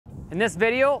In this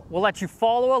video, we'll let you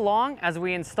follow along as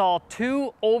we install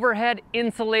 2 overhead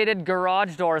insulated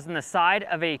garage doors in the side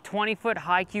of a 20-foot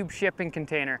high cube shipping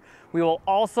container. We will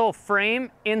also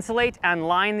frame, insulate, and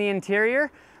line the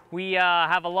interior. We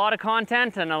have a lot of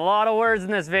content and a lot of words in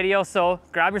this video, so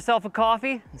grab yourself a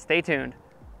coffee and stay tuned.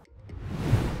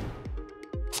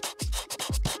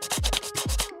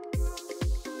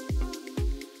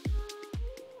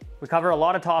 We cover a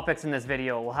lot of topics in this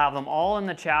video. We'll have them all in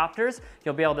the chapters.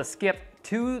 You'll be able to skip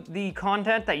to the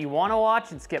content that you want to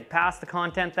watch and skip past the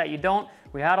content that you don't.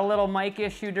 We had a little mic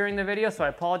issue during the video, so I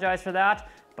apologize for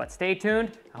that, but stay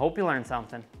tuned. I hope you learned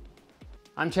something.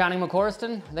 I'm Channing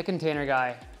McCorston, the container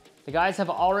guy. The guys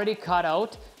have already cut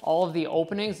out all of the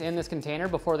openings in this container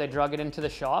before they drug it into the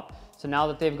shop. So now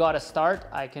that they've got a start,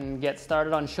 I can get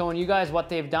started on showing you guys what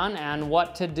they've done and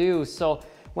what to do. So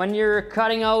when you're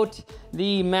cutting out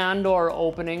the man door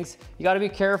openings, you got to be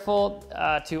careful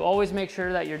to always make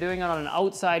sure that you're doing it on an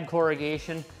outside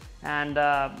corrugation, and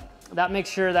that makes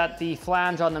sure that the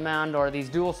flange on the man door, these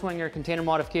dual swinger container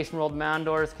modification rolled man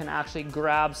doors, can actually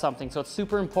grab something. So it's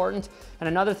super important. And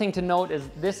another thing to note is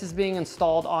this is being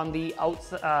installed on the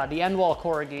end wall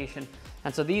corrugation.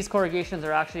 And so these corrugations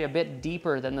are actually a bit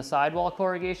deeper than the sidewall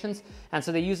corrugations. And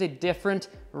so they use a different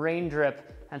rain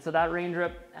drip. And so that rain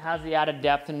drip has the added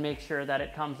depth and makes sure that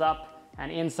it comes up and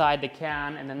inside the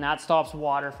can, and then that stops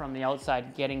water from the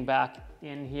outside getting back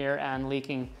in here and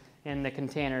leaking in the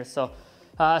containers. So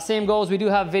same goes, we do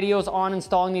have videos on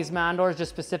installing these man doors just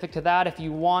specific to that. If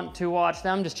you want to watch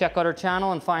them, just check out our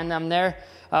channel and find them there.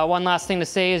 One last thing to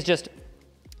say is just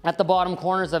at the bottom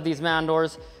corners of these man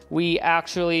doors, we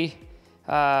actually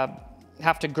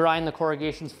have to grind the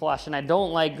corrugations flush, and I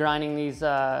don't like grinding these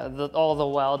all the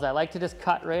welds. I like to just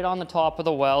cut right on the top of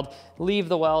the weld, leave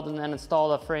the weld, and then install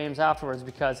the frames afterwards,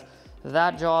 because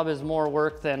that job is more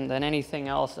work than anything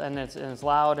else, and it's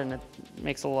loud and it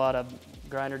makes a lot of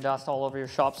grinder dust all over your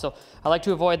shop. So I like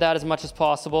to avoid that as much as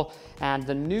possible. And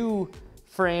the new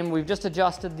frame, we've just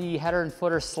adjusted the header and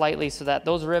footer slightly so that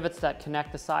those rivets that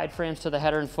connect the side frames to the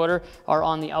header and footer are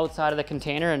on the outside of the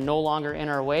container and no longer in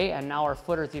our way. And now our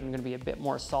footer is even going to be a bit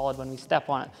more solid when we step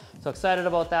on it. So excited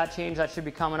about that change. That should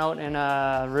be coming out in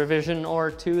a revision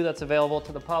or 2 that's available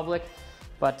to the public.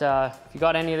 But if you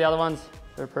got any of the other ones,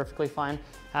 they're perfectly fine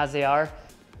as they are.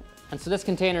 And so this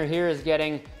container here is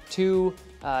getting 2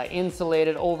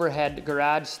 insulated overhead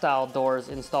garage style doors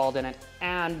installed in it.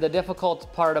 And the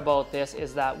difficult part about this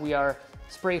is that we are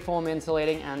spray foam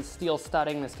insulating and steel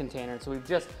studding this container. So we've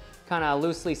just kind of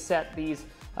loosely set these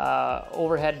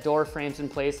overhead door frames in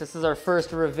place. This is our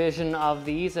first revision of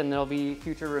these, and there'll be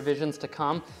future revisions to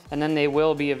come, and then they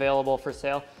will be available for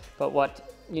sale. But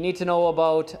what you need to know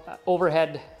about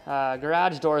overhead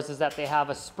garage doors is that they have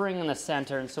a spring in the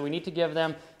center, and so we need to give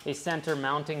them a center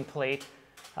mounting plate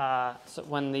so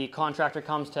when the contractor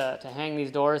comes to hang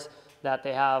these doors, that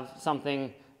they have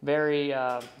something very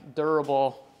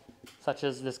durable, such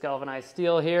as this galvanized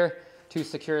steel here, to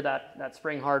secure that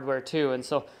spring hardware too. And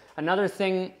so another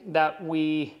thing that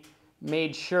we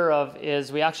made sure of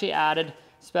is we actually added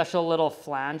special little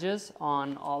flanges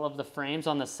on all of the frames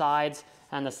on the sides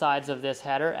and the sides of this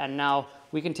header. And now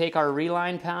we can take our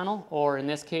reline panel, or in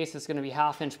this case it's going to be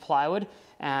 1/2-inch plywood,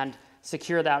 and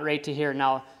secure that right to here.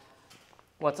 Now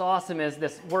what's awesome is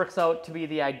this works out to be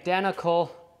the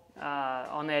identical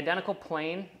on the identical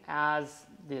plane as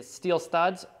the steel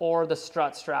studs or the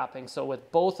strut strapping. So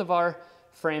with both of our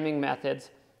framing methods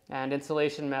and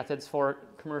insulation methods for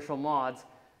commercial mods,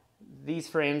 these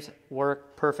frames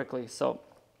work perfectly. So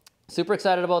super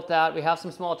excited about that. We have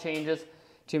some small changes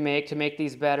to make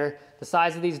these better. The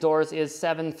size of these doors is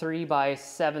 7.3 by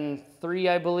 7.3,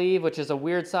 I believe, which is a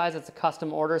weird size. It's a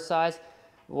custom order size.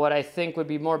 What I think would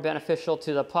be more beneficial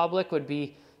to the public would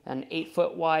be an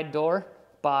 8-foot wide door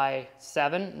by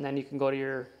 7, and then you can go to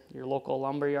your local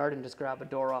lumber yard and just grab a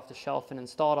door off the shelf and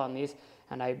install it on these.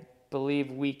 And I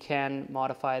believe we can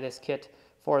modify this kit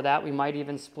for that. We might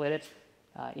even split it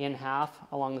in half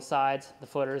along the sides, the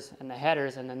footers, and the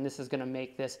headers, and then this is going to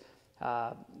make this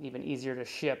even easier to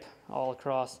ship all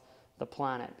across the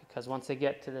planet, because once they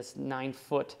get to this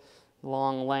 9-foot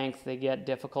long length, they get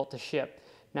difficult to ship.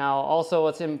 Now also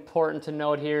what's important to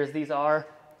note here is these are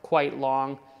quite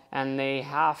long, and they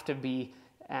have to be,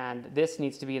 and this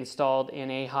needs to be installed in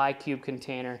a high cube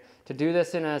container. To do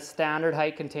this in a standard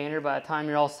height container, by the time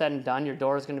you're all said and done, your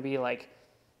door is going to be like,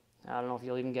 I don't know if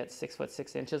you'll even get 6 foot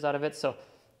 6 inches out of it. So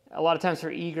a lot of times for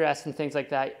egress and things like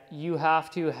that, you have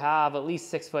to have at least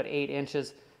 6 foot 8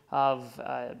 inches of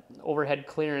overhead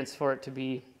clearance for it to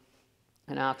be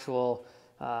an actual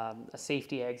a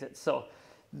safety exit. So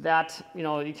that, you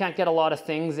know, you can't get a lot of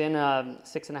things in a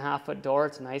 6.5 foot door.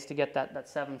 It's nice to get that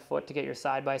 7 foot to get your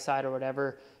side-by-side or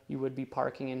whatever you would be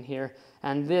parking in here.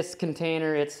 And this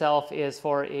container itself is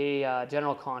for a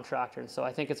general contractor. And so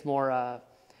I think it's more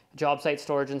job site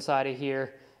storage inside of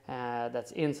here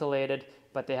that's insulated,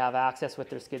 but they have access with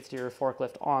their skid steer or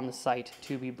forklift on the site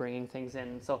to be bringing things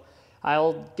in. So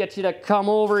I'll get you to come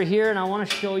over here, and I want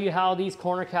to show you how these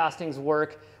corner castings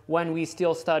work when we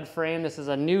steel stud frame. This is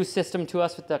a new system to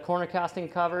us with the corner casting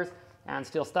covers and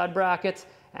steel stud brackets,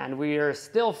 and we are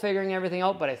still figuring everything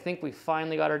out, but I think we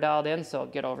finally got her dialed in, so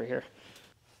get over here.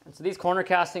 And so these corner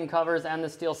casting covers and the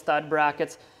steel stud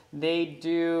brackets, they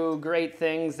do great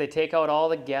things. They take out all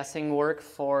the guessing work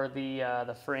for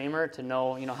the framer to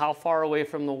know, you know, how far away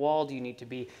from the wall do you need to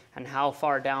be and how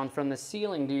far down from the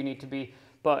ceiling do you need to be.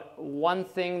 But one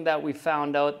thing that we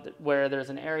found out where there's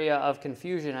an area of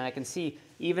confusion, and I can see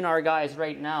even our guys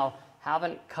right now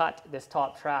haven't cut this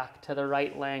top track to the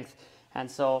right length. And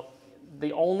so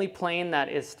the only plane that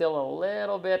is still a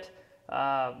little bit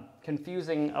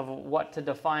confusing of what to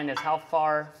define is how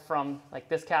far from like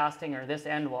this casting or this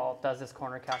end wall does this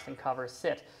corner casting cover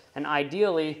sit. And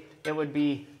ideally it would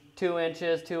be 2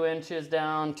 inches, 2 inches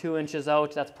down, 2 inches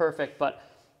out. That's perfect. But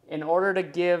in order to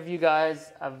give you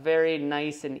guys a very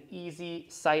nice and easy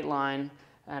sight line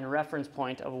and reference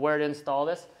point of where to install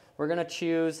this, we're going to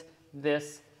choose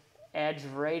this edge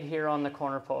right here on the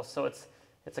corner post. So it's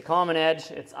a common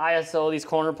edge, it's ISO. These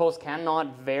corner posts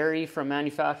cannot vary from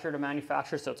manufacturer to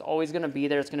manufacturer, so it's always going to be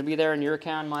there. It's going to be there in your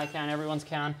can, my can, everyone's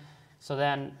can. So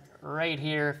then right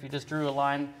here, if you just drew a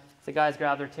line, the guys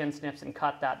grab their tin snips and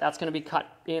cut that. That's going to be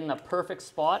cut in the perfect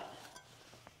spot.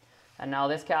 And now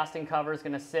this casting cover is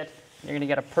going to sit, you're going to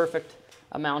get a perfect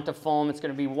amount of foam. It's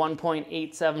going to be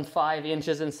 1.875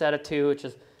 inches instead of 2, which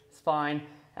is fine.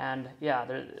 And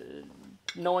yeah,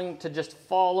 knowing to just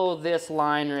follow this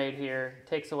line right here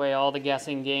takes away all the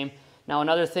guessing game. Now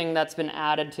another thing that's been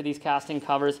added to these casting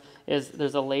covers is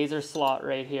there's a laser slot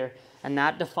right here, and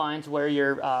that defines where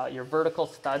your vertical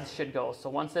studs should go. So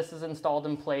once this is installed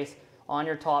in place on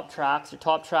your top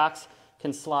tracks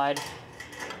can slide.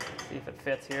 See if it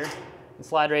fits here. You can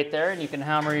slide right there, and you can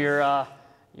hammer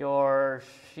your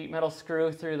sheet metal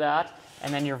screw through that,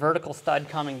 and then your vertical stud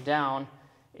coming down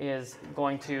is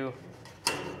going to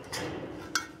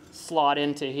slot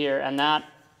into here, and that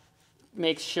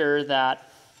makes sure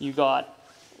that you got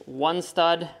one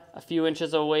stud a few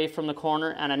inches away from the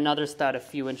corner and another stud a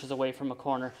few inches away from a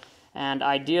corner. And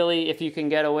ideally, if you can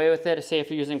get away with it, say if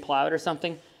you're using plywood or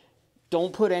something,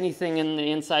 don't put anything in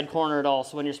the inside corner at all.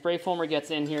 So when your spray foamer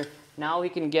gets in here, now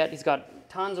he's got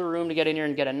tons of room to get in here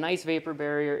and get a nice vapor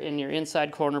barrier in your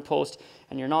inside corner post,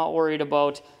 and you're not worried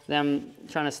about them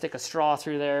trying to stick a straw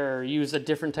through there or use a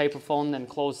different type of foam than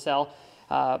closed cell.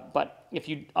 But if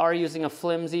you are using a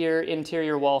flimsier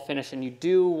interior wall finish and you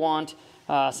do want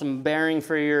some bearing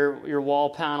for your wall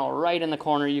panel right in the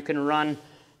corner, you can run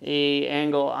a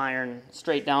angle iron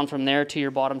straight down from there to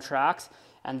your bottom tracks,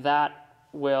 and that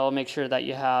will make sure that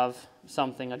you have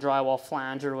something, a drywall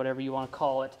flange or whatever you want to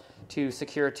call it, to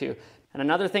secure to. And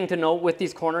another thing to note with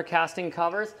these corner casting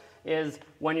covers is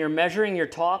when you're measuring your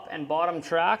top and bottom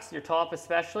tracks, your top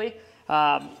especially,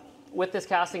 with this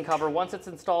casting cover, once it's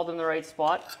installed in the right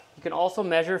spot, you can also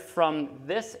measure from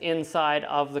this inside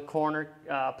of the corner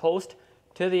post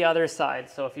to the other side.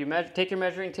 So if you take your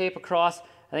measuring tape across,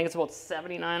 I think it's about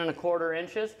 79.25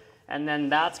 inches, and then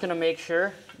that's going to make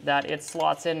sure that it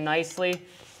slots in nicely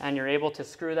and you're able to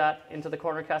screw that into the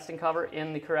corner casting cover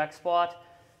in the correct spot.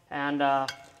 And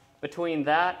between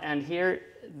that and here,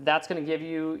 that's going to give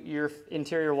you your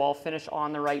interior wall finish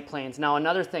on the right planes. Now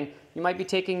another thing, you might be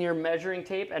taking your measuring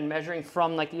tape and measuring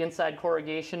from like the inside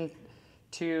corrugation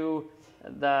to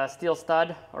the steel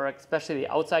stud, or especially the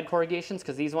outside corrugations,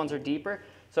 because these ones are deeper.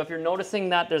 So if you're noticing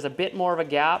that there's a bit more of a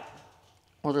gap,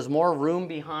 or there's more room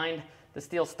behind the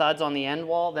steel studs on the end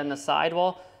wall than the side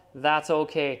wall, that's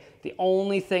okay. The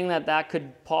only thing that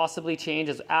could possibly change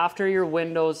is after your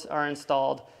windows are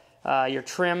installed, your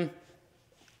trim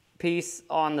piece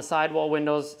on the sidewall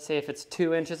windows, say if it's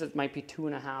 2 inches, it might be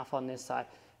 2.5 on this side.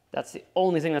 That's the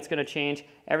only thing that's going to change.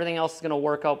 Everything else is going to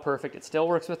work out perfect. It still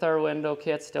works with our window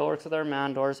kits, still works with our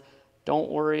man doors. Don't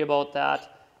worry about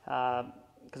that,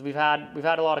 because we've had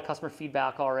a lot of customer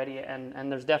feedback already,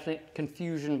 and there's definitely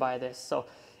confusion by this. So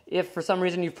if for some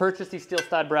reason you've purchased these steel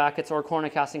stud brackets or corner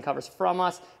casting covers from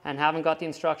us and haven't got the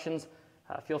instructions,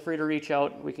 feel free to reach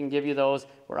out. We can give you those.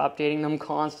 We're updating them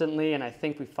constantly, and I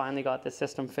think we finally got this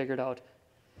system figured out.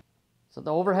 So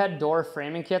the overhead door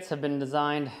framing kits have been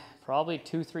designed probably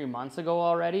 2-3 months ago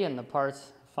already, and the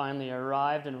parts finally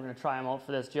arrived and we're gonna try them out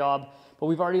for this job. But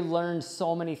we've already learned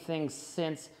so many things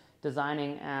since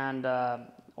designing and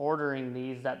ordering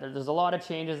these that there's a lot of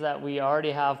changes that we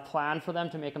already have planned for them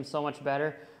to make them so much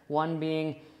better. One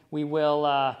being we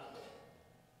will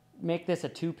make this a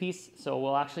two-piece, so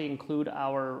we'll actually include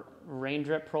our rain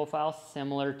drip profile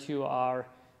similar to our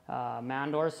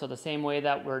man doors. So the same way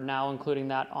that we're now including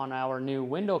that on our new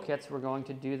window kits, we're going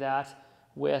to do that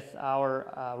with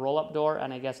our roll-up door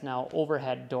and I guess now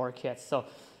overhead door kits. So,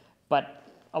 but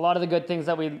a lot of the good things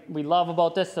that we love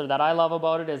about this, or that I love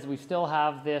about it, is we still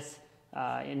have this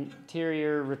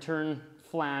interior return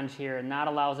flange here, and that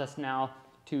allows us now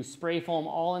to spray foam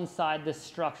all inside this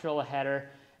structural header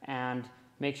and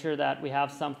make sure that we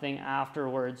have something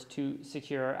afterwards to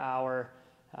secure our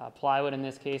plywood in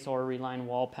this case, or reline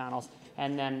wall panels.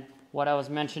 And then what I was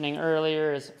mentioning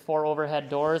earlier is for overhead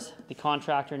doors, the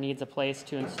contractor needs a place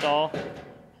to install.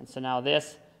 And so now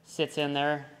this sits in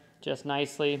there just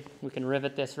nicely. We can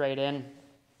rivet this right in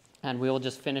and we will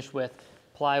just finish with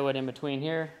plywood in between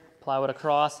here, plywood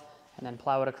across, and then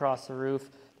plywood across the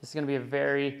roof. This is gonna be a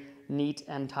very neat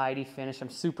and tidy finish. I'm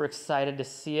super excited to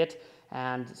see it.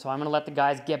 And so I'm gonna let the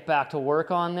guys get back to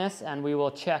work on this and we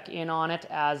will check in on it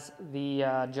as the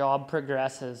job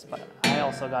progresses. But I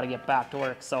also gotta get back to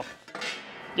work, so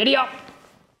giddy up!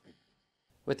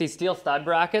 With these steel stud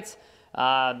brackets,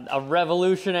 a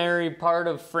revolutionary part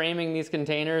of framing these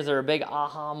containers, or a big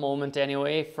aha moment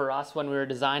anyway for us when we were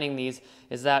designing these,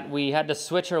 is that we had to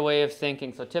switch our way of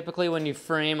thinking. So typically when you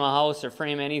frame a house or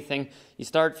frame anything, you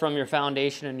start from your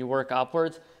foundation and you work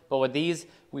upwards. But with these,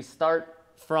 we start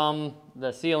from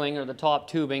the ceiling or the top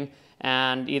tubing,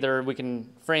 and either we can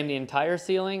frame the entire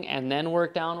ceiling and then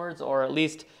work downwards, or at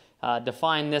least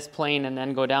define this plane and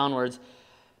then go downwards.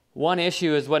 One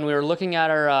issue is when we were looking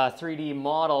at our 3D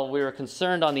model, we were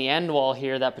concerned on the end wall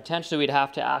here that potentially we'd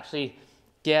have to actually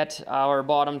get our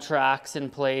bottom tracks in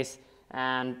place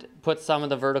and put some of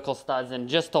the vertical studs in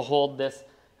just to hold this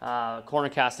corner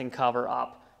casting cover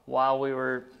up while we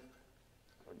were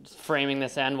framing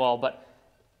this end wall. But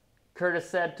Curtis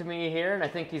said to me here, and I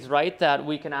think he's right, that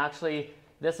we can actually,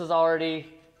 this is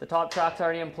already, the top track's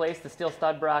already in place, the steel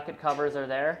stud bracket covers are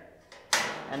there.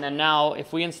 And then now,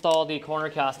 if we install the corner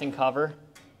casting cover,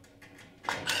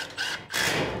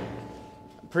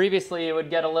 previously it would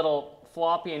get a little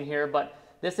floppy in here, but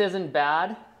this isn't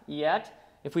bad yet.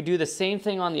 If we do the same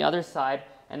thing on the other side,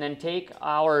 and then take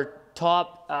our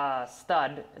top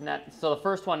stud, and that, so the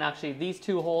first one, actually these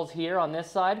two holes here on this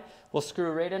side will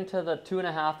screw right into the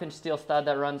 2.5-inch steel stud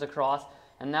that runs across,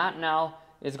 and that now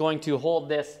is going to hold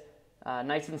this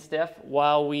nice and stiff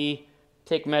while we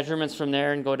take measurements from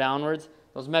there and go downwards.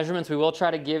 Those measurements we will try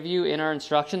to give you in our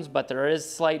instructions, but there is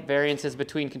slight variances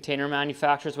between container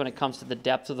manufacturers when it comes to the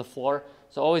depth of the floor.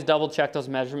 So always double check those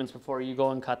measurements before you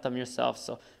go and cut them yourself.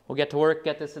 So we'll get to work,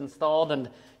 get this installed, and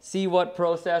see what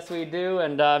process we do,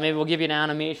 and maybe we'll give you an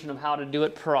animation of how to do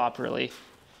it properly.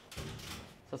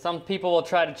 So some people will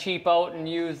try to cheap out and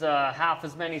use half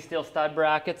as many steel stud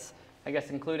brackets, I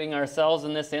guess including ourselves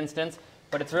in this instance,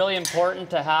 but it's really important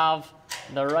to have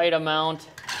the right amount.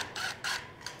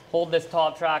 Hold this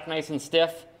top track nice and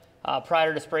stiff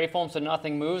prior to spray foam so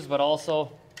nothing moves, but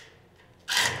also,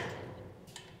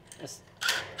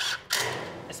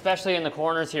 especially in the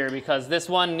corners here, because this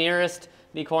one nearest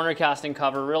the corner casting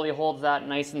cover really holds that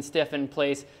nice and stiff in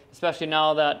place, especially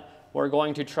now that we're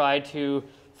going to try to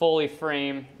fully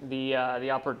frame the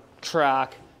upper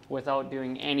track without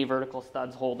doing any vertical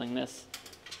studs holding this.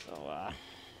 So,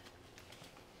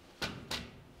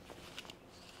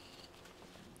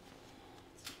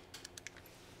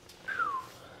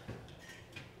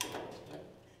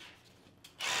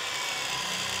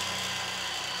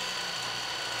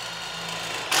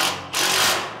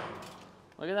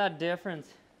 look at that difference.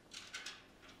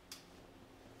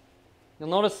 You'll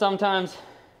notice sometimes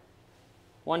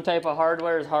one type of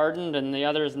hardware is hardened and the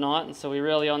other is not, and so we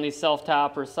really, on these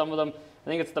self-tappers, some of them, I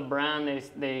think it's the brand,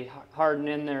 they harden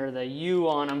in there, the U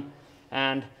on them,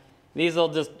 and these will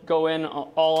just go in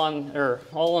all on their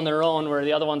own, where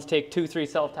the other ones take 2-3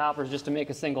 self-tappers just to make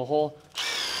a single hole.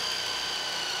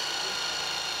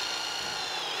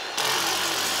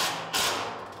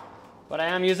 But I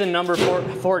am using number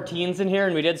 14s in here,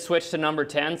 and we did switch to number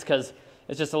 10s because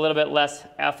it's just a little bit less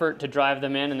effort to drive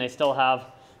them in, and they still have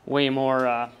way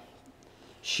more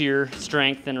shear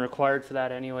strength than required for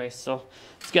that anyway. So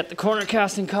let's get the corner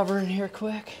casting cover in here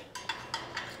quick.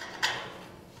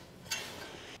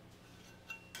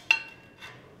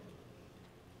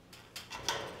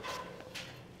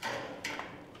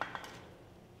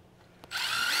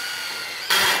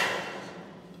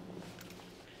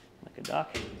 Like a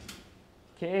duck.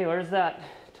 Okay, where's that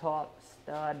top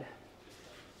stud.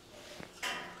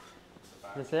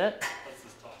 Is this it? That's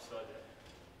this top stud.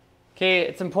 Okay,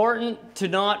 it's important to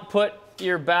not put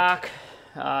your back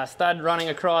stud running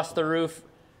across the roof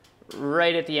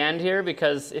right at the end here,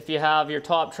 because if you have your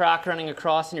top track running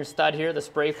across and your stud here, the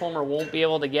spray foamer won't be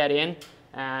able to get in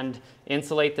and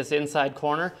insulate this inside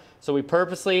corner. So we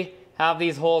purposely have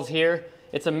these holes here.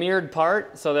 It's a mirrored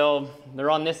part, so they're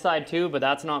on this side too, but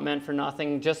that's not meant for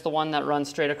nothing, just the one that runs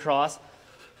straight across.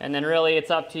 And then really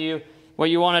it's up to you what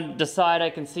you want to decide.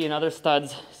 I can see another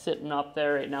stud's sitting up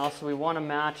there right now, so we want to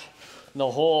match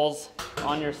the holes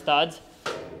on your studs.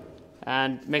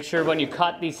 And make sure when you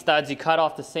cut these studs, you cut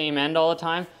off the same end all the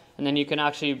time, and then you can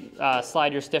actually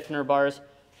slide your stiffener bars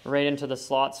right into the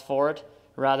slots for it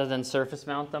rather than surface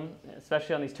mount them.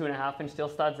 Especially on these 2.5-inch steel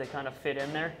studs, they kind of fit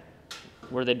in there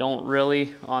where they don't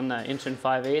really on the 1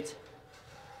 5/8.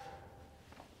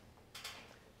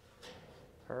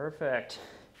 Perfect.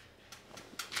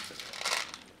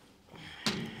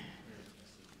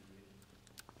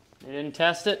 They didn't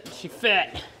test it, she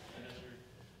fit.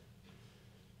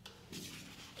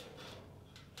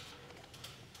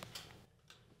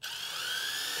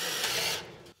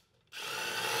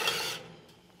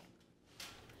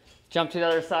 Jump to the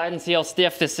other side and see how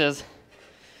stiff this is.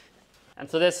 And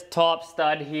so this top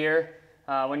stud here,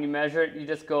 when you measure it, you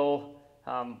just go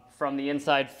from the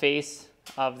inside face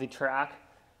of the track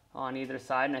on either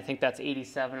side, and I think that's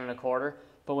 87.25.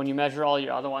 But when you measure all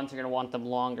your other ones, you're gonna want them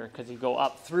longer because you go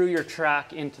up through your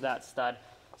track into that stud.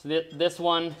 So this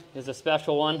one is a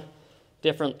special one,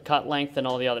 different cut length than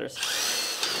all the others.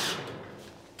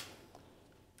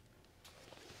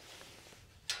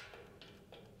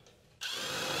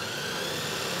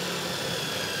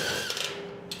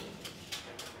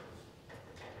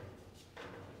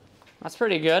 That's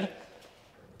pretty good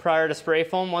prior to spray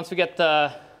foam. Once we get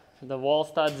the wall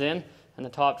studs in and the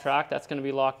top track, that's going to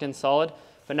be locked in solid.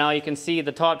 But now you can see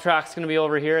the top track's going to be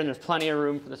over here, and there's plenty of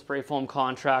room for the spray foam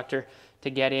contractor to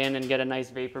get in and get a nice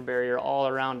vapor barrier all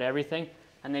around everything.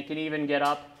 And they can even get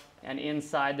up and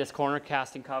inside this corner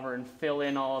casting cover and fill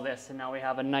in all of this. And now we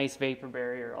have a nice vapor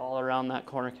barrier all around that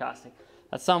corner casting.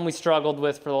 That's something we struggled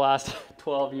with for the last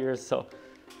 12 years. So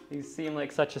these seem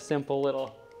like such a simple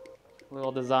little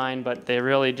design, but they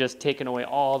really just taken away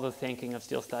all the thinking of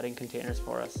steel studding containers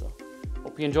for us. So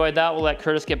hope you enjoyed that. We'll let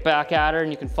Curtis get back at her,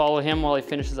 and you can follow him while he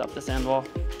finishes up this end wall.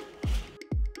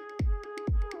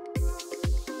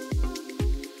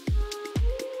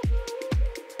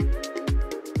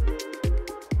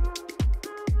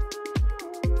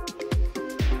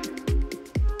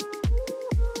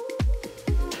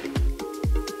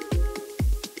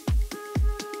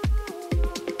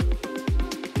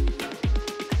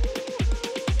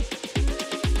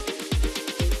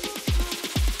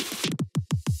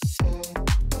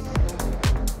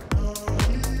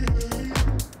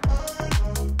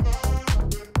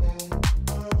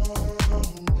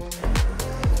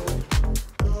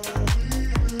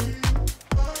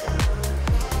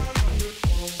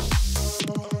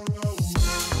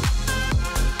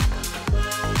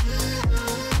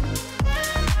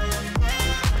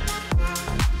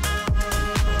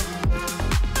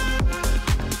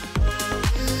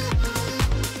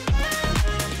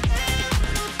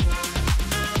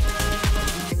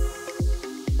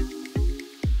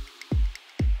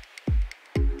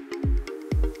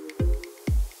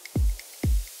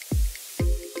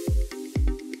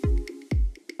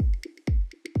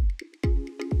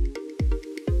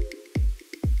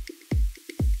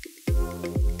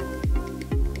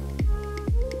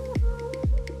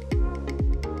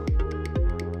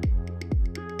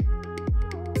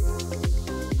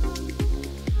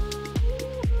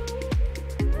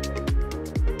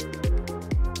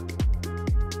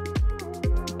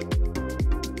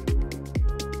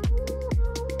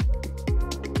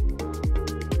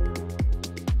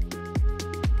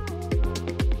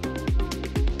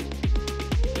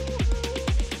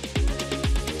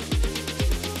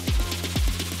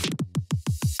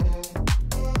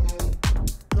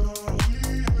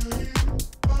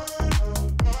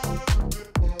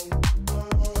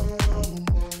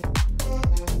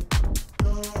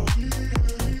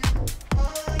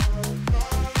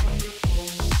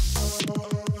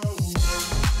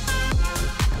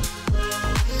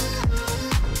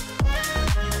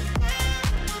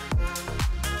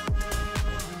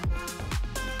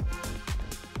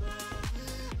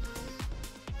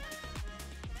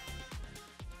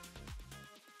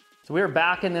 So we are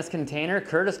back in this container.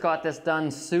 Curtis got this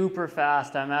done super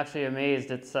fast. I'm actually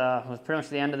amazed. It was pretty much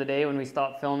the end of the day when we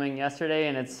stopped filming yesterday,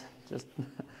 and it's just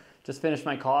just finished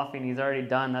my coffee and he's already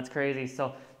done. That's crazy.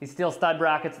 So these steel stud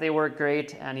brackets, they work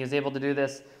great, and he was able to do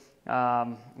this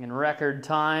in record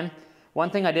time. One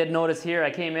thing I did notice here,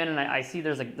 I came in and I see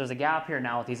there's a gap here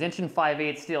now with these 1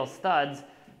 5/8" steel studs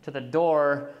to the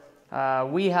door.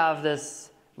 We have this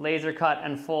laser cut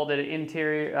and folded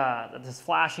interior, this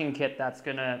flashing kit that's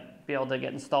gonna be able to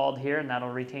get installed here, and that'll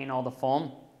retain all the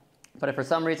foam. But if for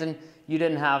some reason you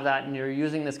didn't have that and you're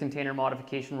using this container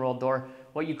modification roll door,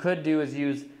 what you could do is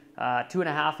use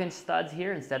 2.5-inch studs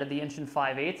here instead of the 1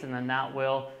 5/8", and then that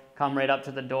will come right up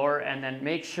to the door. And then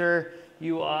make sure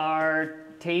you are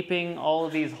taping all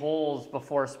of these holes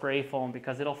before spray foam,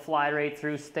 because it'll fly right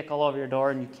through, stick all over your door,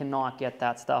 and you cannot get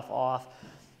that stuff off.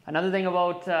 Another thing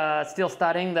about steel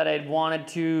studding that I wanted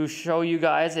to show you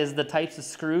guys is the types of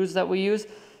screws that we use.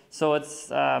 So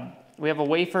it's we have a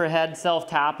wafer head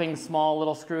self-tapping small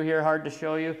little screw here, hard to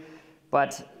show you,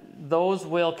 but those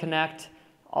will connect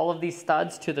all of these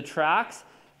studs to the tracks.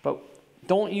 But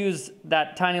don't use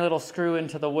that tiny little screw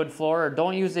into the wood floor, or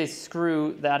don't use a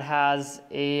screw that has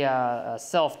a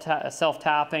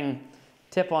self-tapping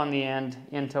tip on the end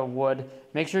into wood.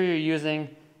 Make sure you're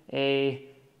using a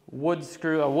wood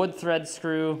screw, a wood thread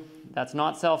screw that's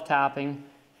not self-tapping,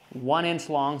 1 inch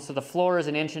long. So the floor is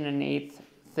 1 1/8 inches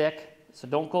thick. So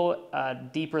don't go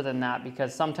deeper than that,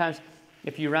 because sometimes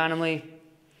if you randomly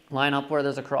line up where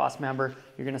there's a cross member,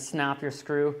 you're gonna snap your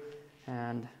screw,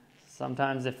 and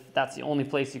sometimes if that's the only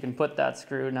place you can put that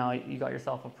screw, now you got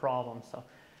yourself a problem. So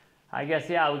I guess,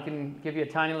 yeah, we can give you a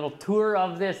tiny little tour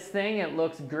of this thing. It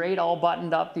looks great, all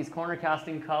buttoned up. These corner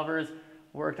casting covers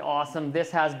worked awesome.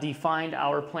 This has defined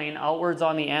our plane outwards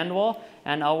on the end wall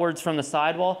and outwards from the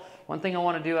side wall. One thing I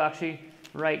want to do actually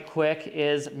right quick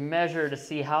is measure to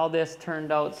see how this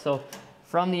turned out. So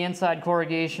from the inside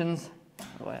corrugations,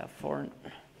 what do I have for?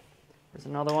 There's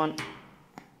another one.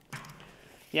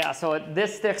 Yeah, so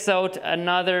this sticks out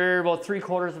another about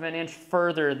 3/4 of an inch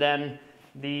further than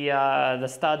the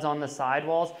studs on the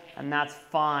sidewalls, and that's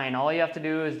fine. All you have to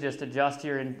do is just adjust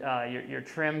your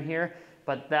trim here,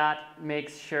 but that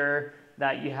makes sure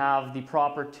that you have the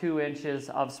proper 2 inches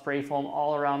of spray foam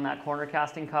all around that corner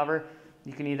casting cover.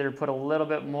 You can either put a little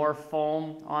bit more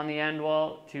foam on the end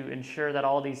wall to ensure that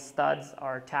all these studs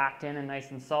are tacked in and nice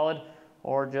and solid,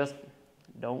 or just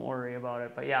don't worry about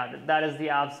it. But yeah, that is the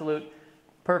absolute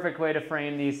perfect way to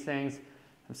frame these things.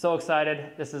 I'm so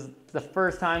excited. This is the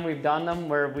first time we've done them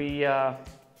where we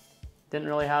didn't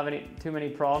really have too many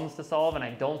problems to solve, and I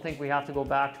don't think we have to go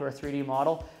back to our 3D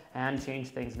model and change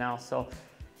things now. So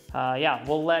yeah,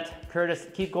 we'll let Curtis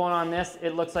keep going on this.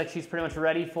 It looks like she's pretty much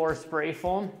ready for spray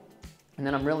foam. And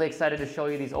then I'm really excited to show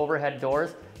you these overhead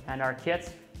doors and our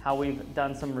kits, how we've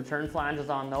done some return flanges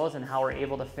on those, and how we're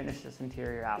able to finish this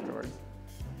interior afterwards.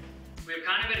 We've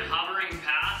kind of been hovering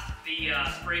past the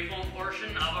spray foam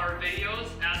portion of our videos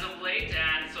as of late,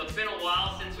 and so it's been a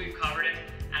while since we've covered it,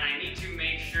 and I need to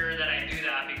make sure that I do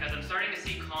that because I'm starting to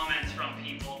see comments from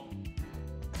people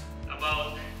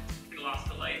about, we lost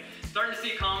the light, starting to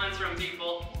see comments from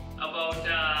people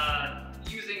about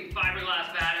using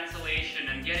fiberglass bad insulation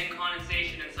and getting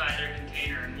condensation inside their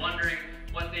container and wondering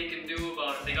what they can do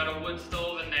about it. They got a wood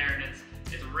stove in there and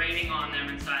it's raining on them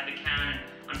inside the can.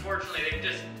 Unfortunately, they've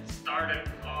just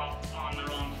started off on the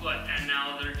wrong foot, and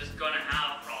now they're just gonna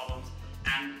have problems.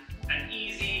 And an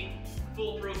easy,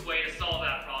 foolproof way to solve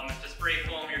that problem is to spray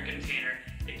foam your container.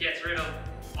 It gets rid of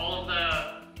all of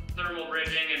the thermal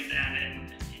bridging and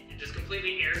it just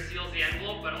completely air seals the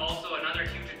envelope, but also another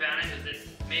huge advantage is it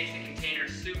makes the container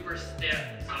super stiff.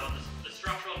 So the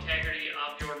structural integrity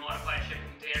of your modified shipping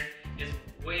container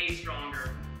is way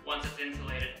stronger once it's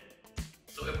insulated.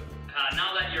 So if,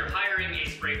 now that you're hiring a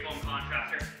spray foam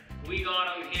contractor, we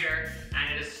got them here,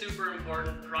 and it is super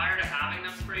important prior to having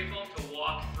them spray foam to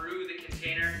walk through the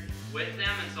container with them.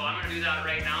 And so I'm going to do that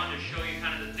right now and just show you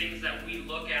kind of the things that we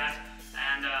look at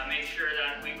and make sure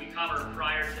that we cover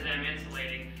prior to them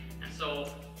insulating. And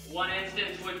so one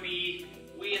instance would be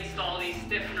we install these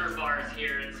stiffener bars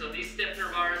here. And so these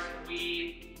stiffener bars,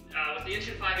 we with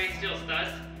the 1 5/8" steel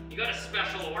studs, you got to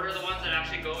special order the ones that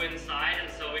actually go inside, and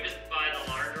so we just buy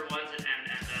the larger ones and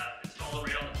install them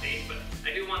right on the face. But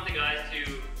I do want the guys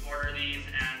to order these,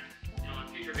 and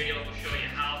in future videos we'll show you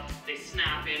how they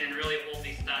snap in and really hold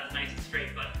these studs nice and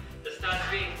straight. But the studs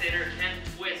being thinner can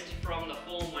twist from the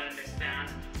foam when it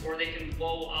expands, or they can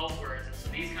bow outwards. And so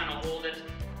these kind of hold it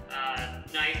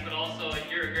nice, but also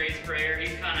you're a great sprayer.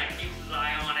 He kind of keeps his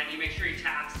eye on it. He makes sure he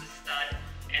taps the stud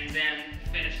and then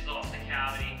finishes off the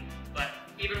cavity. But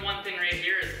even one thing right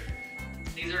here is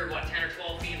these are what, 10 or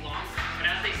 12 feet long, but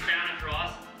as they span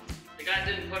across, the guys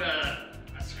didn't put a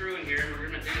screw in here, and we're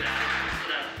going to do that so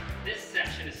that this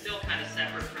section is still kind of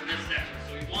separate from this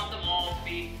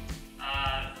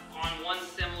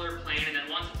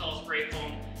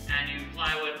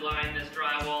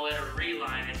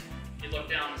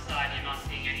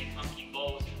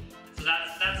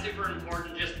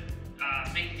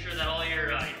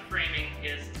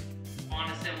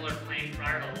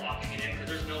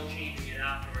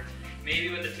afterwards. Maybe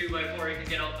with a 2x4 you can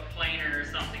get out the planer or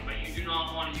something, but you do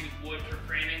not want to use wood for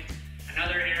framing.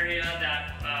 Another area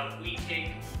that we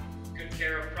take good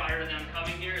care of prior to them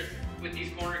coming here is with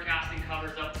these corner casting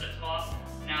covers up at the top.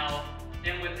 Now,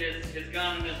 him with his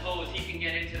gun and his hose, he can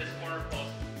get into this corner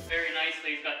post very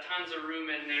nicely. He's got tons of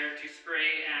room in there to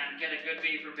spray and get a good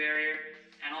vapor barrier.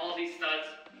 And all these studs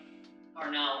are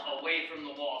now away from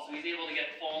the wall, so he's able to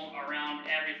get foam around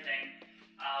everything.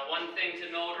 One thing to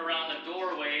note around the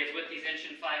doorway is with these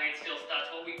 1 5/8 steel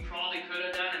studs, what we probably could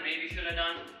have done and maybe should have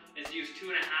done is use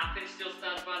 2.5-inch steel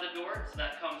studs by the door, so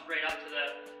that comes right up to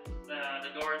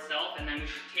the door itself, and then we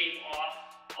should tape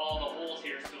off all the holes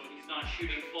here so he's not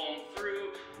shooting foam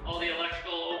through all the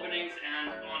electrical openings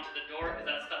and onto the door, because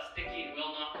that stuff's sticky and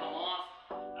will not come off.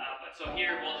 But so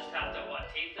here we'll just have to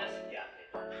tape this? Yeah.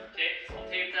 Okay, so we'll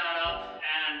tape that up,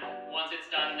 and once it's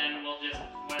done, then we'll just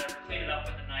clean it up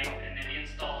with a knife and then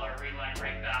install our reline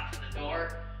right back to the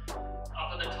door.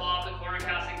 Up at the top, the corner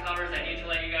casting covers, I need to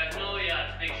let you guys know,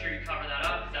 just make sure you cover that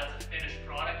up, because that's a finished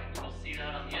product and we'll see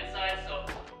that on the inside. So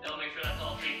they'll make sure that's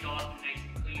all taped off and nice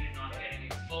and clean and not getting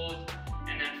exposed.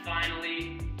 And then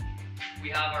finally, we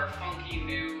have our funky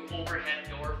new overhead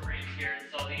door frame here. And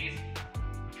so these,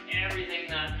 everything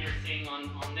that you're seeing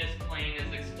on this plane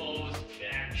is exposed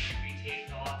and should be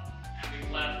taped off. And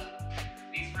we've left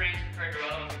these frames compared to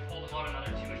other ones, we pulled them out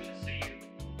another 2 inches,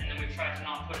 and then we've tried to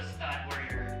not put a stud where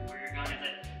your gun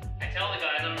is. I tell the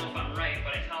guys, I don't know if I'm right,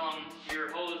 but I tell them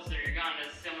your hose or your gun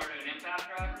is similar to an impact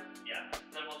driver. Yeah.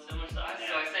 Is that about similar size? Yeah.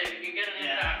 So I say if you can get an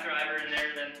impact driver in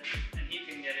there, then he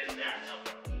can get in there. So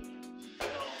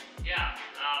yeah,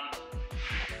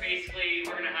 basically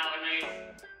we're gonna have a nice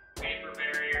vapor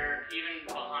barrier even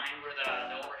behind where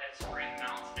the overhead spring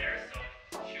mounts there, so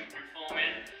shooting your foam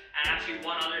in. And actually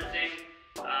one other thing,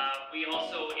 we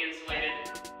also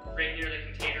insulated right near the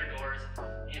container doors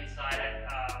inside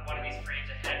one of these frames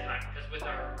ahead of time, because with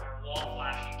our wall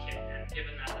flashing kit, and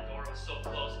given that the door was so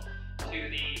close to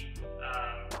the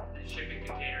shipping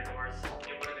container doors,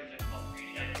 it would have been difficult for you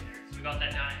to get in there. So we got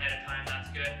that done ahead of time, that's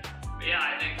good. But yeah,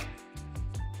 I think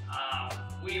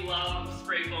we love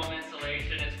spray foam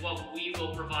insulation. It's what we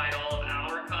will provide all of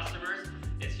our customers.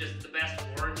 It's just the best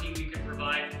warranty we can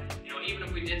provide. You know, even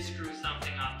if we did screw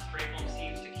something up, spray foam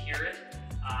seems to cure it,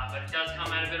 but it does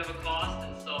come at a bit of a cost,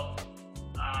 and so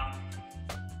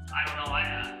I don't know,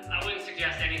 I wouldn't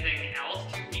suggest anything else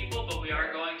to people, but we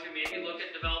are going to maybe look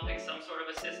at developing some sort of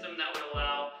a system that would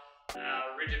allow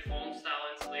rigid foam style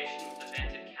insulation with a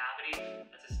vented cavity.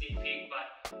 That's a sneak peek,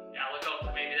 but yeah, look out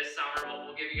for maybe this summer.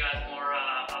 We'll give you guys more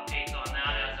updates on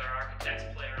that as our architects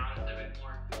play around with it a bit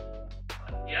more.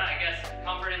 But yeah, I guess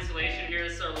Comfort Insulation here,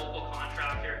 this is our local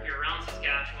contractor. If you're around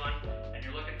Saskatchewan and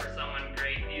you're looking for someone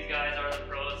great, these guys are the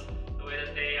pros. The way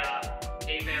that they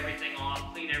tape everything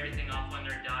off, clean everything off when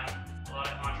they're done. A lot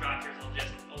of contractors will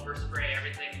just overspray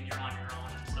everything and you're on your own.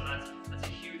 And so that's a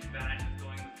huge advantage of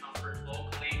going with Comfort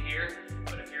locally here.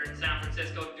 But if you're in San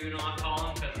Francisco, do not call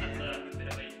them, because that's a bit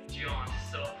of a jaunt.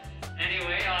 So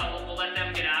anyway, we'll let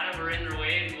them get at it. We're in their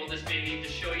way, and we'll just maybe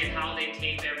just show you how they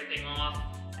tape everything off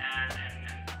and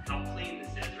how clean this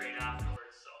is right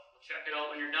afterwards. So we'll check it out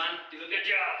when you're done. Do a good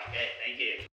job. Okay, thank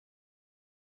you.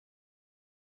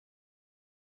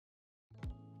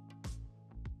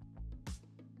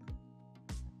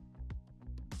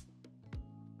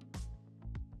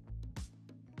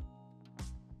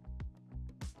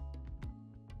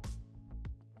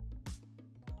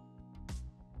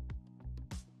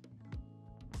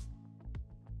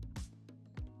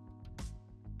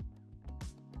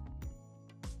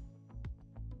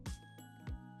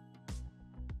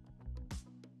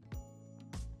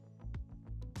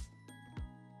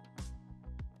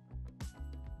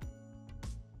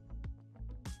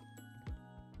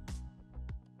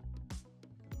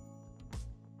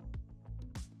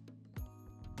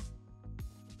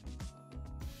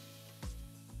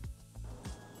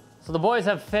 So the boys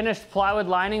have finished plywood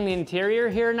lining the interior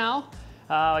here now.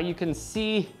 You can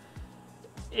see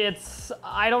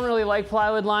I don't really like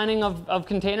plywood lining of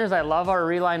containers. I love our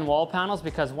reline wall panels,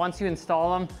 because once you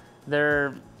install them,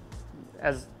 they're,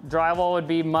 as drywall would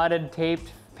be, mudded,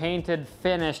 taped, painted,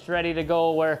 finished, ready to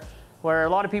go, where a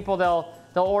lot of people, they'll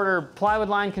order plywood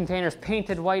lined containers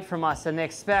painted white from us, and they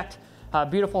expect a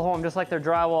beautiful home just like their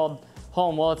drywalled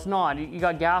home. Well, it's not. You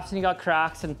got gaps and you got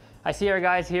cracks, and I see our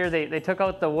guys here, they took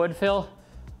out the wood fill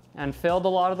and filled a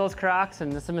lot of those cracks,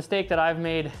 and it's a mistake that I've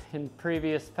made in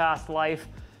past life,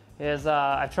 is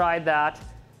I've tried that.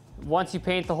 Once you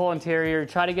paint the whole interior,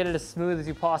 try to get it as smooth as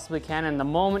you possibly can, and the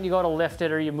moment you go to lift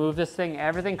it or you move this thing,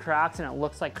 everything cracks and it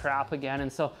looks like crap again.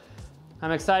 And so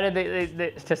I'm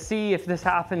excited to see if this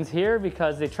happens here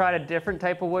because they tried a different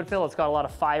type of wood fill. It's got a lot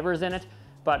of fibers in it,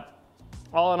 but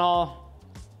all in all,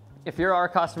 if you're our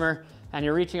customer and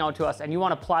you're reaching out to us and you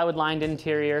want a plywood lined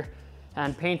interior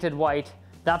and painted white,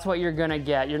 that's what you're gonna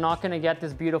get. You're not gonna get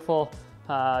this beautiful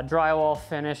drywall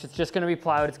finish. It's just gonna be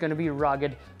plywood, it's gonna be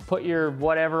rugged. Put your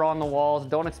whatever on the walls.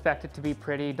 Don't expect it to be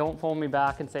pretty. Don't phone me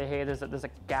back and say, hey, there's a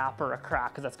gap or a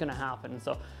crack, because that's gonna happen.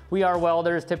 So we are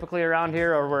welders typically around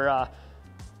here, or we're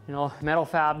you know, metal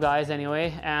fab guys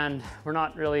anyway, and we're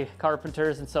not really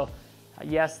carpenters. And so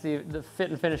yes, the fit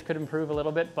and finish could improve a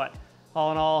little bit, but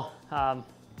all in all,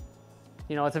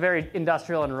 you know, it's a very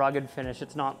industrial and rugged finish.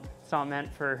 It's not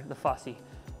meant for the fussy.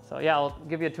 So yeah, I'll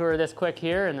give you a tour of this quick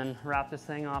here and then wrap this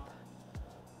thing up.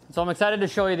 So I'm excited to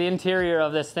show you the interior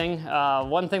of this thing.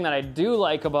 One thing that I do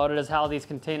like about it is how these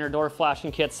container door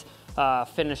flashing kits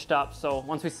finished up. So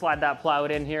once we slide that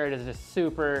plywood in here, it is just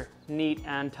super neat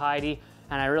and tidy.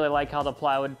 And I really like how the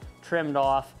plywood trimmed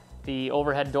off the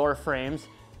overhead door frames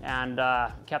and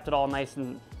kept it all nice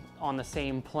and on the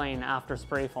same plane after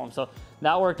spray foam. So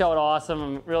that worked out awesome.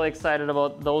 I'm really excited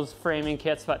about those framing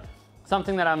kits, but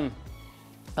something that I'm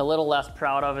a little less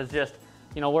proud of is just,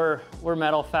 you know, we're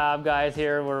metal fab guys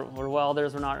here. We're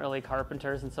welders. We're not really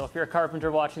carpenters. And so if you're a carpenter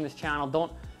watching this channel,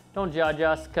 don't judge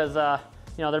us, because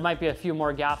you know, there might be a few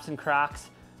more gaps and cracks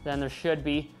than there should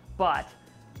be. But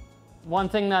one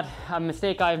thing that a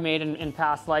mistake I've made in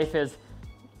past life is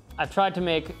I've tried to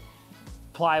make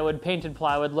plywood, painted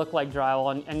plywood, look like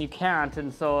drywall, and you can't.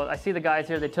 And so I see the guys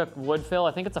here, they took wood fill.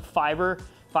 I think it's a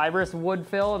fibrous wood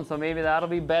fill, and so maybe that'll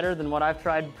be better than what I've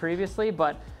tried previously.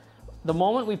 But the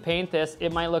moment we paint this,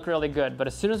 it might look really good, but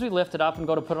as soon as we lift it up and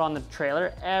go to put it on the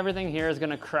trailer, everything here is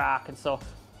gonna crack. And so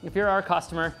if you're our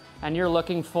customer and you're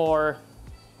looking for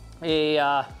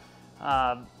a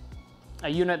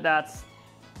unit that's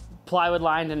plywood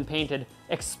lined and painted,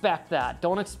 expect that.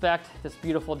 Don't expect this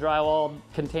beautiful drywall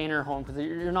container home, because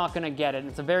you're not gonna get it.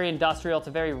 It's a very industrial, it's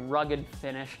a very rugged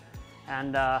finish.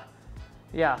 And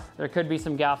yeah, there could be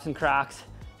some gaps and cracks.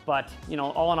 But you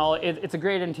know, all in all, it's a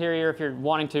great interior if you're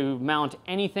wanting to mount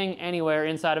anything, anywhere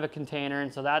inside of a container.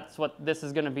 And so that's what this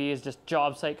is gonna be, is just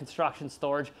job site construction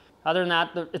storage. Other than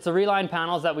that, it's the reline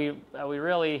panels that we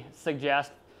really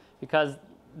suggest, because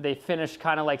they finish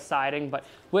kind of like siding. But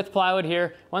with plywood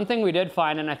here, one thing we did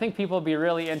find, and I think people would be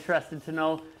really interested to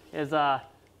know, is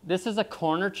this is a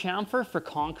corner chamfer for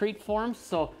concrete forms.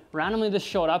 So randomly this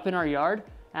showed up in our yard.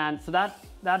 And so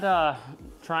that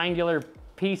triangular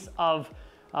piece of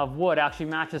wood actually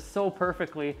matches so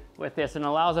perfectly with this and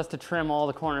allows us to trim all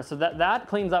the corners. So that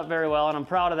cleans up very well, and I'm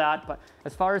proud of that. But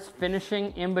as far as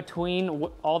finishing in between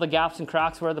all the gaps and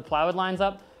cracks where the plywood lines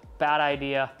up, bad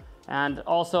idea. And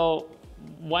also,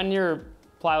 when you're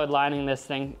plywood lining this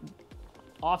thing,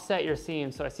 offset your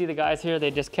seam. So I see the guys here,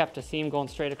 they just kept a seam going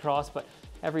straight across, but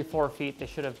every 4 feet they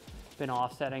should have been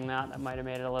offsetting that. That might have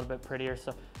made it a little bit prettier.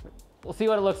 So we'll see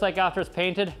what it looks like after it's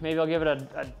painted. Maybe I'll give it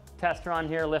a test run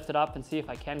here, lift it up and see if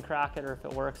I can crack it or if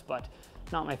it works. But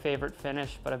not my favorite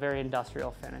finish, but a very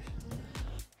industrial finish.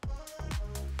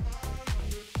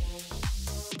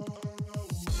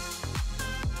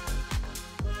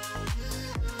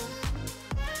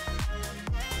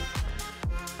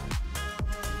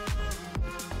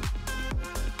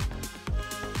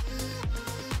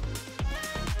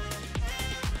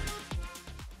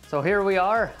 So here we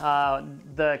are.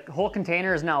 The whole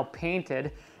container is now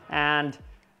painted, and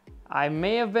I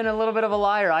may have been a little bit of a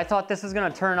liar. I thought this was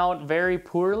gonna turn out very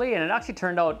poorly, and it actually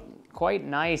turned out quite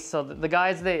nice. So the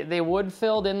guys, they wood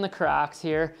filled in the cracks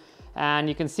here, and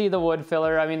you can see the wood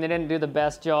filler. I mean, they didn't do the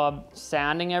best job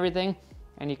sanding everything,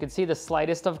 and you can see the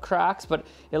slightest of cracks, but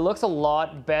it looks a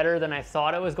lot better than I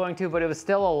thought it was going to, but it was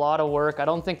still a lot of work. I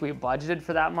don't think we budgeted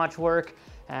for that much work,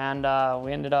 and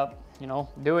we ended up, you know,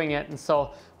 doing it. And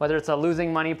so whether it's a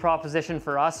losing money proposition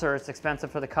for us or it's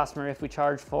expensive for the customer if we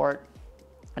charge for it,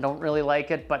 I don't really like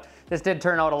it, but this did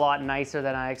turn out a lot nicer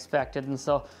than I expected. And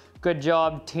so good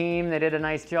job, team. They did a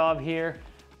nice job here.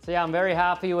 So yeah, I'm very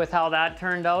happy with how that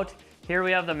turned out. Here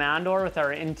we have the man door with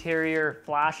our interior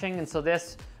flashing. And so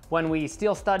this, when we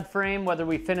steel stud frame, whether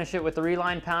we finish it with the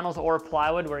reline panels or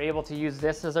plywood, we're able to use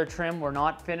this as our trim. We're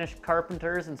not finished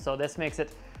carpenters, and so this makes it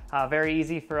very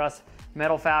easy for us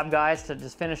metal fab guys to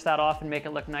just finish that off and make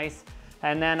it look nice.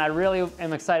 And then I really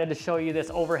am excited to show you this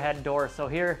overhead door. So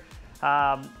here,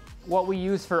 what we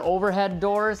use for overhead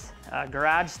doors,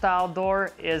 garage style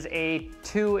door, is a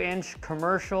 2-inch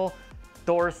commercial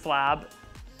door slab,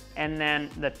 and then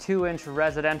the 2-inch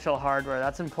residential hardware.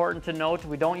 That's important to note.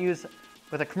 We don't use,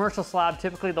 with a commercial slab,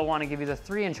 typically they'll want to give you the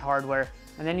 3-inch hardware,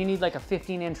 and then you need like a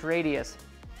 15-inch radius.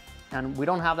 And we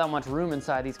don't have that much room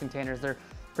inside these containers. They're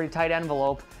pretty tight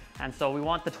envelope. And so we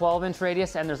want the 12-inch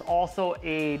radius, and there's also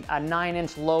a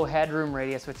 9-inch low headroom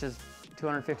radius, which is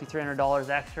 $250, $300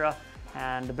 extra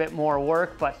and a bit more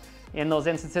work. But in those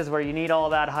instances where you need all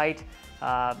that height,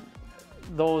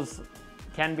 those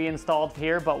can be installed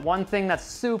here. But one thing that's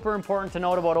super important to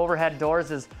note about overhead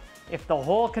doors is if the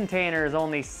whole container is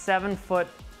only 7 foot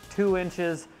 2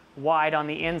 inches wide on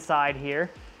the inside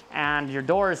here, and your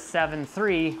door is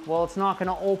 7'3", well, it's not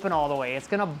gonna open all the way. It's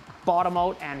gonna bottom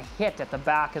out and hit at the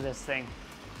back of this thing.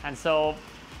 And so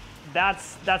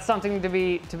that's something to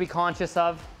be conscious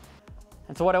of.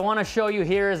 And so what I wanna show you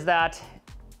here is that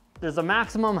there's a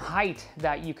maximum height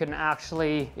that you can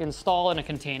actually install in a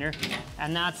container,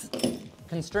 and that's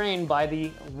constrained by the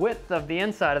width of the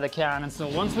inside of the can. And so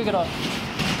once we gotta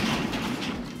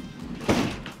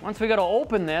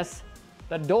open this,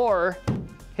 the door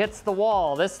hits the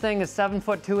wall. This thing is 7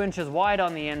 foot 2 inches wide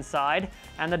on the inside,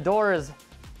 and the door is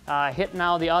hit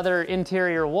now the other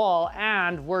interior wall,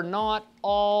 and we're not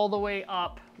all the way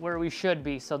up where we should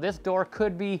be. So this door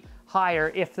could be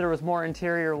higher if there was more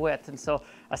interior width. And so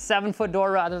a 7 foot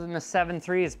door rather than a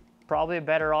 7'3" is probably a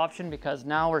better option, because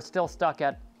now we're still stuck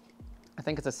at, I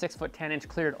think it's a 6 foot 10 inch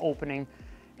cleared opening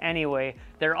anyway.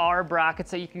 There are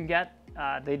brackets that you can get.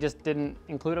 They just didn't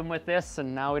include them with this,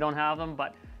 and now we don't have them,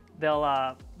 but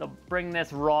they'll bring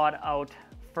this rod out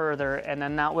further, and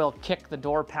then that will kick the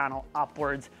door panel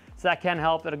upwards. So that can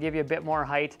help. It'll give you a bit more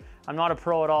height. I'm not a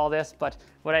pro at all this, but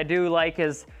what I do like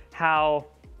is how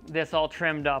this all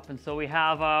trimmed up. And so we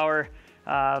have our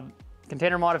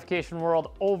Container Modification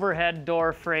World overhead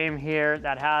door frame here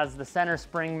that has the center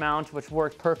spring mount, which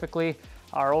worked perfectly.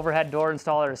 Our overhead door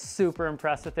installer is super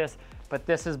impressed with this, but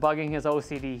this is bugging his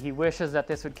OCD. He wishes that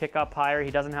this would kick up higher.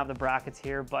 He doesn't have the brackets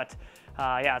here, but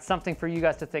yeah, it's something for you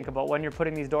guys to think about. When you're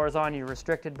putting these doors on, you're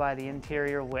restricted by the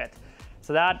interior width.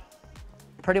 So that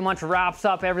pretty much wraps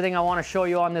up everything I want to show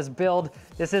you on this build.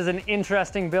 This is an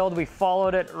interesting build. We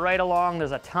followed it right along.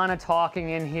 There's a ton of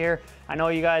talking in here. I know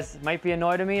you guys might be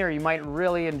annoyed at me, or you might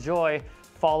really enjoy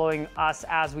following us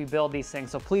as we build these things.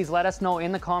 So please let us know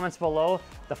in the comments below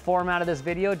the format of this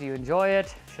video. Do you enjoy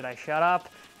it? Should I shut up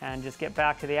and just get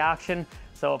back to the action?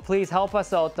 So please help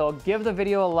us out though. Give the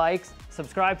video a like,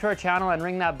 subscribe to our channel, and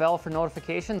ring that bell for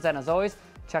notifications. And as always,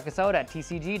 check us out at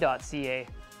tcg.ca.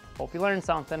 Hope you learned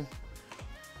something.